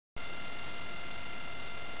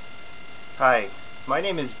Hi, my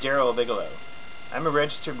name is Daryl Bigelow. I'm a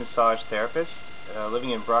registered massage therapist living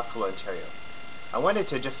in Brockville, Ontario. I wanted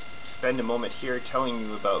to just spend a moment here telling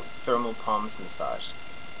you about thermal palms massage.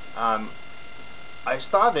 I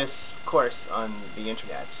saw this course on the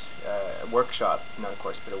internet, a workshop, not a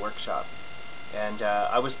course, but a workshop. And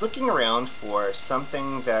I was looking around for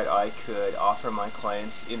something that I could offer my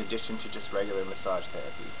clients in addition to just regular massage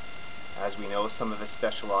therapy. As we know, some of us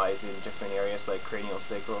specialize in different areas like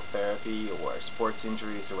craniosacral therapy or sports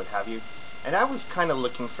injuries or what have you. And I was kind of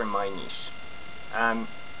looking for my niche. I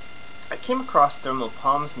came across thermal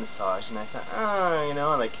palms massage and I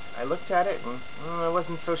thought, like I looked at it and I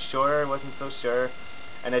wasn't so sure.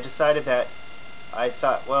 And I decided that I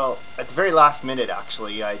thought, well, at the very last minute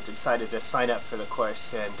actually, I decided to sign up for the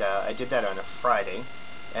course, and I did that on a Friday,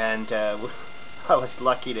 and I was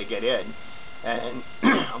lucky to get in. And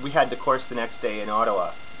we had the course the next day in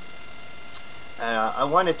Ottawa. I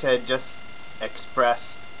wanted to just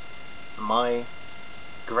express my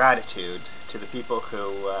gratitude to the people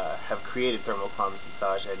who have created Thermal Palms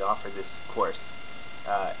Massage and offered this course.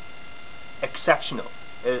 Exceptional.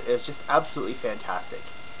 It's just absolutely fantastic.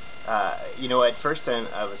 At first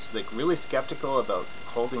I was like really skeptical about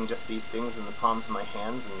holding just these things in the palms of my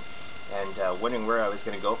hands and wondering where I was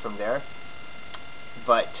going to go from there.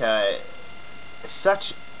 But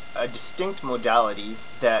such a distinct modality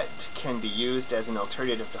that can be used as an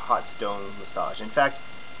alternative to hot stone massage. In fact,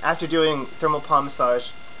 after doing thermal palm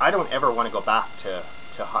massage, I don't ever want to go back to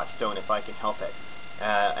hot stone if I can help it.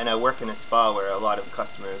 And I work in a spa where a lot of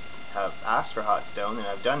customers have asked for hot stone, and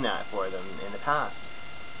I've done that for them in the past.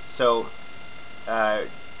 So the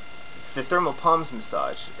thermal palms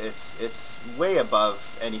massage, it's way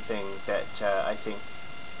above anything that I think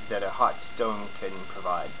that a hot stone can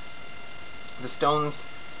provide. The stones,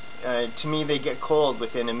 to me, they get cold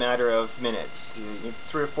within a matter of minutes,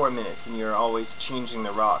 3 or 4 minutes, and you're always changing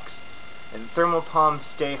the rocks. And the thermal palms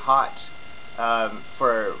stay hot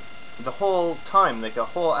for the whole time, like a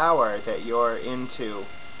whole hour that you're into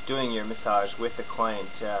doing your massage with the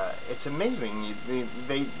client. It's amazing.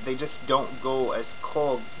 They just don't go as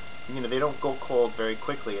cold. They don't go cold very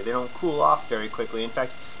quickly. They don't cool off very quickly. In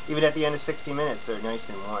fact, even at the end of 60 minutes, they're nice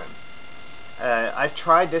and warm. I've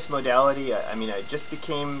tried this modality. I just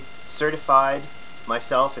became certified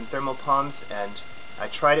myself in thermal palms, and I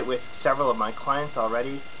tried it with several of my clients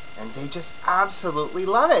already, and they just absolutely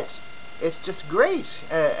love it. It's just great.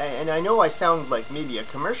 And I know I sound like maybe a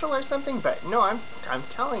commercial or something, but no, I'm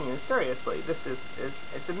telling you seriously,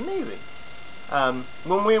 it's amazing.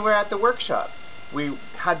 When we were at the workshop, we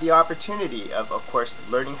had the opportunity of course,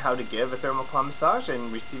 learning how to give a thermal palm massage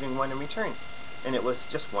and receiving one in return, and it was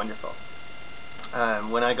just wonderful.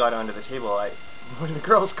 When I got onto the table, one of the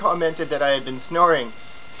girls commented that I had been snoring,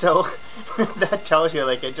 so that tells you,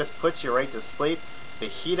 like, it just puts you right to sleep. The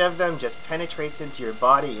heat of them just penetrates into your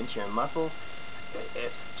body, into your muscles.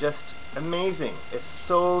 It's just amazing. It's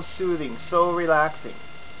so soothing, so relaxing.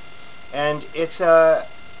 And it's a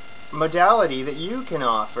modality that you can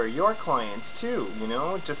offer your clients too.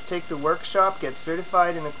 Just take the workshop, get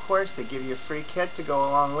certified in the course. They give you a free kit to go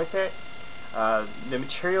along with it. The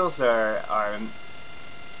materials are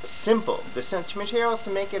simple. The materials to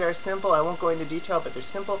make it are simple. I won't go into detail, but they're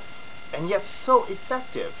simple and yet so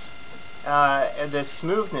effective. And the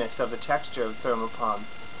smoothness of the texture of thermal palm.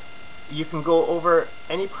 You can go over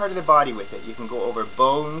any part of the body with it. You can go over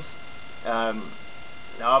bones,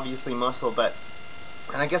 obviously muscle,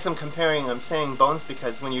 and I guess I'm saying bones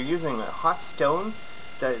because when you're using a hot stone,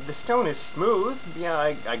 the stone is smooth. Yeah,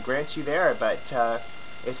 I grant you there, but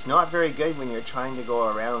it's not very good when you're trying to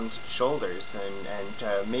go around shoulders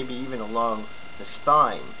and maybe even along the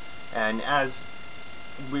spine. And as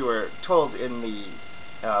we were told in the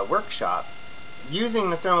workshop,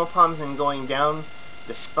 using the thermal palms and going down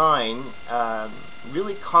the spine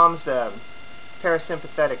really calms the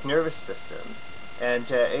parasympathetic nervous system,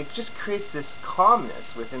 and it just creates this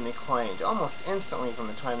calmness within the client almost instantly from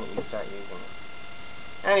the time that you start using it.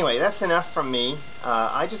 Anyway, that's enough from me.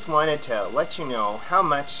 I just wanted to let you know how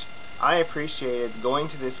much I appreciated going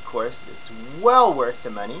to this course. It's well worth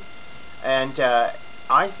the money, and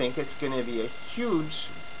I think it's going to be a huge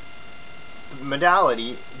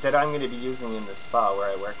modality that I'm going to be using in the spa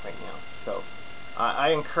where I work right now. So I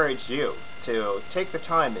encourage you to take the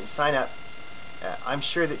time and sign up. I'm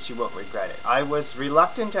sure that you won't regret it. I was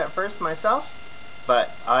reluctant at first myself,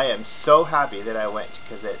 but I am so happy that I went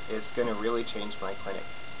because it's going to really change my clinic.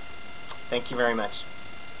 Thank you very much.